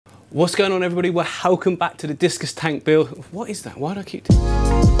What's going on, everybody? Well, welcome back to the Discus tank build. What is that? Why do I keep...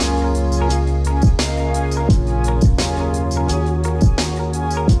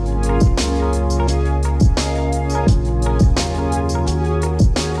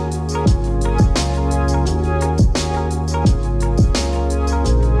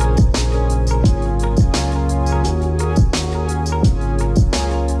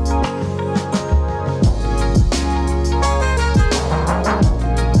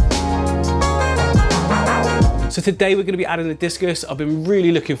 So today we're going to be adding the discus. I've been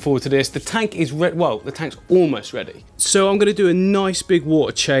really looking forward to this. The tank is ready. Well, the tank's almost ready. So I'm going to do a nice big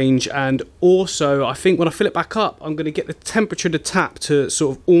water change, and also I think when I fill it back up, I'm going to get the temperature of the tap to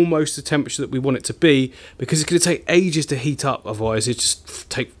sort of almost the temperature that we want it to be, because it's going to take ages to heat up. Otherwise, it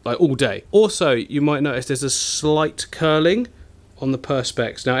just take like all day. Also, you might notice there's a slight curling on the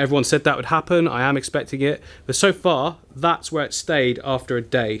perspex. Now, everyone said that would happen. I am expecting it, but so far that's where it stayed after a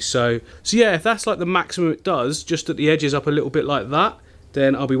day. So yeah, if that's like the maximum it does, just at the edges up a little bit like that,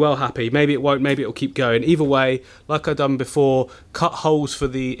 then I'll be well happy. Maybe it won't, maybe it'll keep going. Either way, like I've done before, cut holes for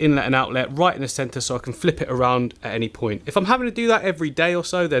the inlet and outlet right in the center so I can flip it around at any point. If I'm having to do that every day or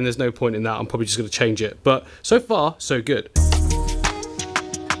so, then there's no point in that. I'm probably just going to change it. But so far, so good.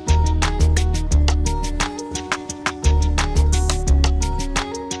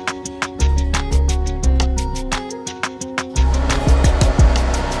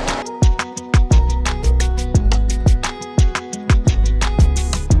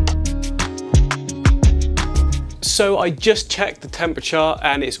 So I just checked the temperature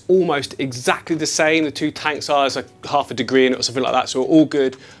and it's almost exactly the same. The two tanks are like half a degree in it or something like that, so all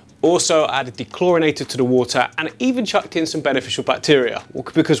good. Also added dechlorinator to the water and even chucked in some beneficial bacteria,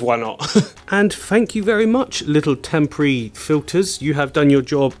 because why not? And thank you very much, little temporary filters. You have done your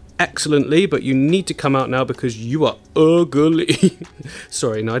job excellently, but you need to come out now because you are ugly.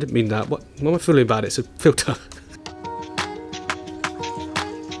 Sorry, no, I didn't mean that. What am I feeling about it? It's a filter.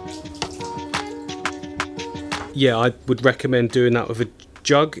 Yeah, I would recommend doing that with a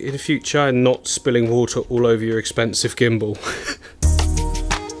jug in the future and not spilling water all over your expensive gimbal.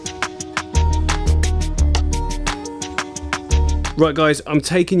 Right guys, I'm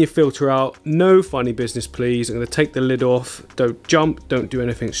taking your filter out. No funny business, please. I'm going to take the lid off. Don't jump, don't do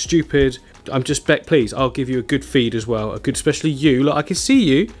anything stupid. I'm just, please, I'll give you a good feed as well. A good, especially you. Look, I can see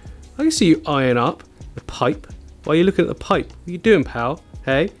you. I can see you eyeing up the pipe. Why are you looking at the pipe? What are you doing, pal?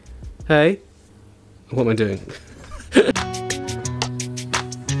 Hey? Hey? What am I doing?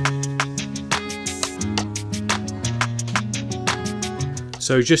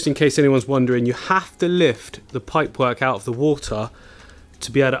 So just in case anyone's wondering, you have to lift the pipework out of the water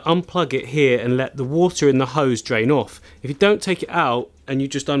to be able to unplug it here and let the water in the hose drain off. If you don't take it out and you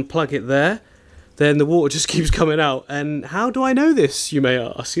just unplug it there, then the water just keeps coming out. And how do I know this, you may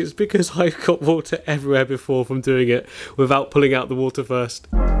ask? It's because I've got water everywhere before from doing it without pulling out the water first.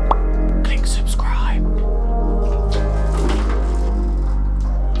 Click subscribe.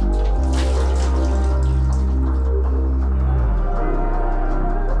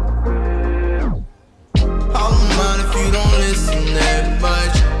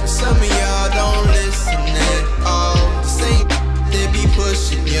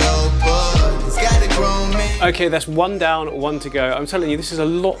 Okay, that's one down, one to go. I'm telling you, this is a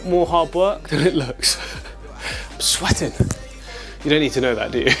lot more hard work than it looks. I'm sweating. You don't need to know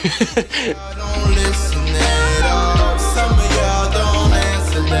that, do you?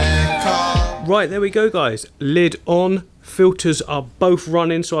 Right, there we go, guys. Lid on. Filters are both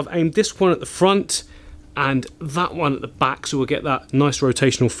running, so I've aimed this one at the front and that one at the back, so we'll get that nice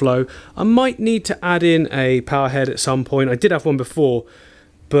rotational flow. I might need to add in a power head at some point. I did have one before,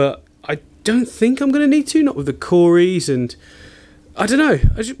 but I don't think I'm going to need to, not with the Corys, and I don't know.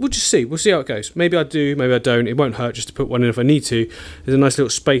 We'll just see. We'll see how it goes. Maybe I do, maybe I don't. It won't hurt just to put one in if I need to. There's a nice little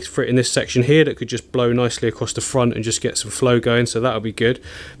space for it in this section here that could just blow nicely across the front and just get some flow going, so that'll be good.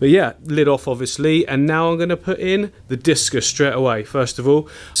 But yeah, lid off obviously, and now I'm going to put in the discus straight away, first of all.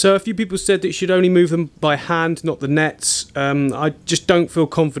 So a few people said that you should only move them by hand, not the nets. I just don't feel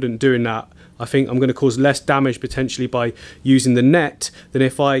confident doing that. I think I'm going to cause less damage potentially by using the net than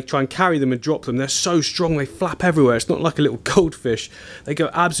if I try and carry them and drop them. They're so strong, they flap everywhere. It's not like a little goldfish. They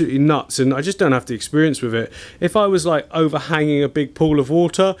go absolutely nuts, and I just don't have the experience with it. If I was like overhanging a big pool of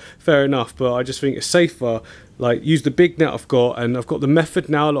water, fair enough, but I just think it's safer. Like, use the big net I've got, and I've got the method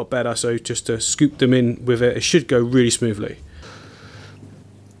now a lot better, so just to scoop them in with it, it should go really smoothly.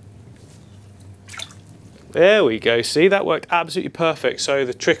 There we go, see, that worked absolutely perfect. So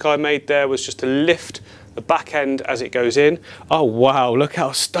the trick I made there was just to lift the back end as it goes in. Oh wow, look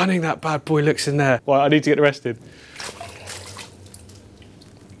how stunning that bad boy looks in there. Well, I need to get arrested.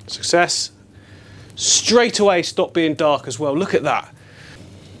 Success. Straight away stop being dark as well. Look at that.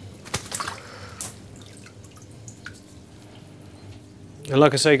 And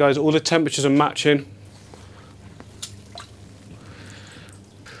like I say, guys, all the temperatures are matching.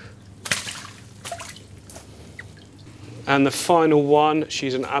 And the final one,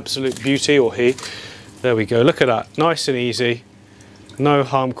 she's an absolute beauty, or he. There we go, look at that. Nice and easy. No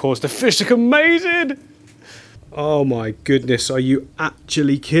harm caused. The fish look amazing. Oh my goodness, are you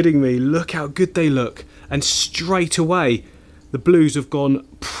actually kidding me? Look how good they look. And straight away, the blues have gone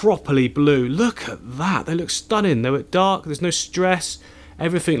properly blue. Look at that, they look stunning. They look dark, there's no stress.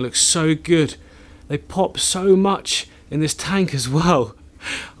 Everything looks so good. They pop so much in this tank as well.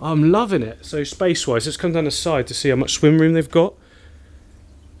 I'm loving it. So space-wise, let's come down the side to see how much swim room they've got.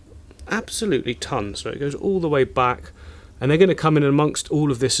 Absolutely tons. So it goes all the way back. And they're going to come in amongst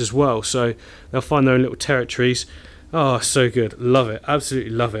all of this as well. So they'll find their own little territories. Oh, so good. Love it.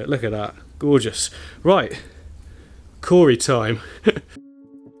 Absolutely love it. Look at that. Gorgeous. Right. Corey time.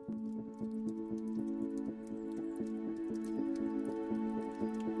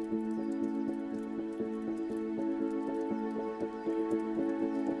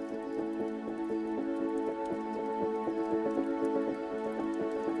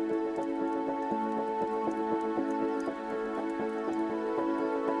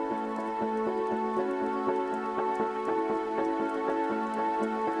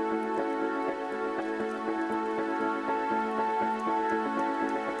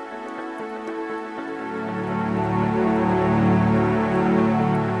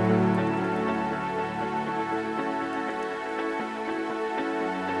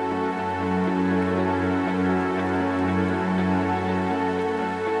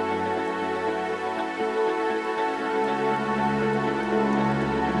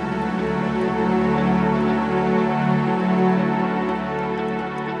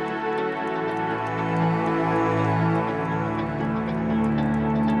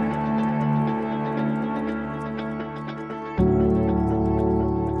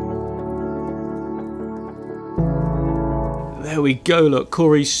 There we go, look,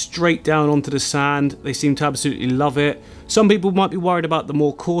 Corey's straight down onto the sand. They seem to absolutely love it. Some people might be worried about the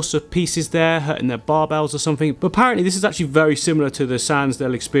more coarser pieces there, hurting their barbells or something, but apparently this is actually very similar to the sands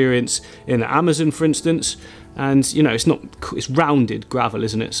they'll experience in the Amazon, for instance. And, you know, it's rounded gravel,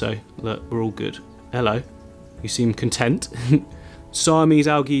 isn't it? So, look, we're all good. Hello. You seem content. Siamese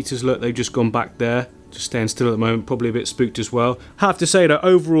algae eaters, look, they've just gone back there. Just staying still at the moment, probably a bit spooked as well. Have to say, though,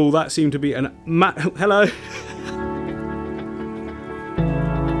 overall, that seemed to be an... Hello.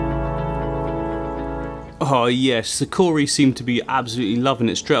 Oh yes, the Corys seem to be absolutely loving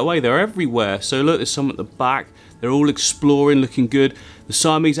it straight away. They're everywhere. So look, there's some at the back. They're all exploring, looking good. The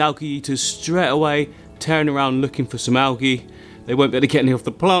Siamese algae eaters straight away tearing around looking for some algae. They won't be able to get any off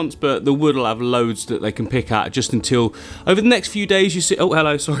the plants, but the wood will have loads that they can pick at just until... Over the next few days, you see... Oh,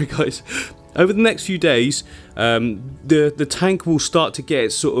 hello, sorry guys. Over the next few days, the tank will start to get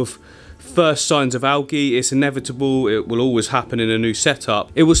its sort of first signs of algae. It's inevitable, it will always happen in a new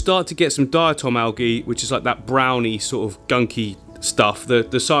setup. It will start to get some diatom algae, which is like that browny sort of gunky stuff.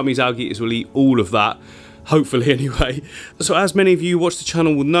 The Siamese algae eaters will eat all of that, hopefully anyway. So as many of you who watch the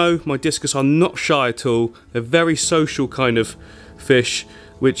channel will know, my discus are not shy at all. They're very social kind of fish,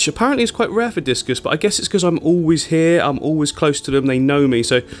 which apparently is quite rare for discus, but I guess it's because I'm always here, I'm always close to them, they know me,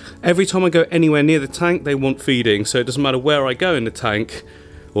 so every time I go anywhere near the tank, they want feeding, so it doesn't matter where I go in the tank,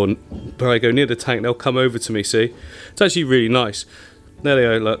 or where I go near the tank, they'll come over to me, see? It's actually really nice. There they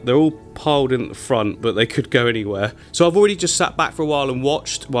are, look, they're all piled in at the front, but they could go anywhere. So I've already just sat back for a while and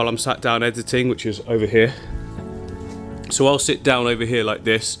watched while I'm sat down editing, which is over here. So I'll sit down over here like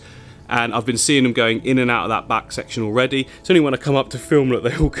this, and I've been seeing them going in and out of that back section already. It's only when I come up to film that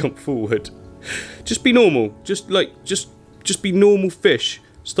they all come forward. Just be normal, just be normal fish.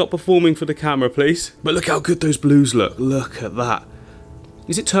 Stop performing for the camera, please. But look how good those blues look, look at that.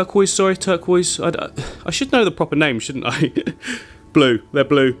 Is it turquoise? Sorry, turquoise. I should know the proper name, shouldn't I? Blue. They're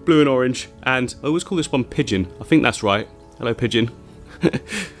blue. Blue and orange. And I always call this one pigeon. I think that's right. Hello, pigeon.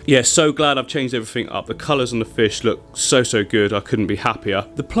 Yeah, so glad I've changed everything up. The colours on the fish look so good. I couldn't be happier.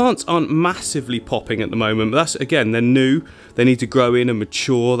 The plants aren't massively popping at the moment, but that's, again, they're new. They need to grow in and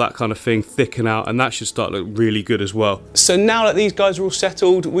mature, that kind of thing, thicken out, and that should start to look really good as well. So now that these guys are all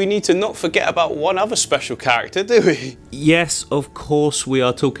settled, we need to not forget about one other special character, do we? Yes, of course, we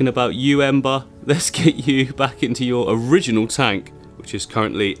are talking about you, Ember. Let's get you back into your original tank, which is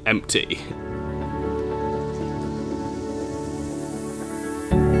currently empty.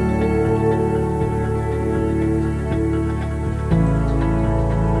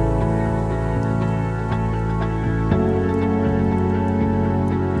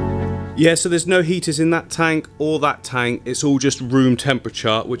 Yeah, so there's no heaters in that tank or that tank, it's all just room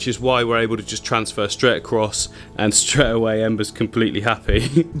temperature, which is why we're able to just transfer straight across, and straight away Ember's completely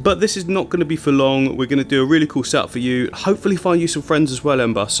happy. But this is not going to be for long. We're going to do a really cool setup for you, hopefully find you some friends as well,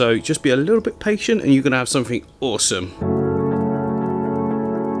 Ember, so just be a little bit patient and you're going to have something awesome.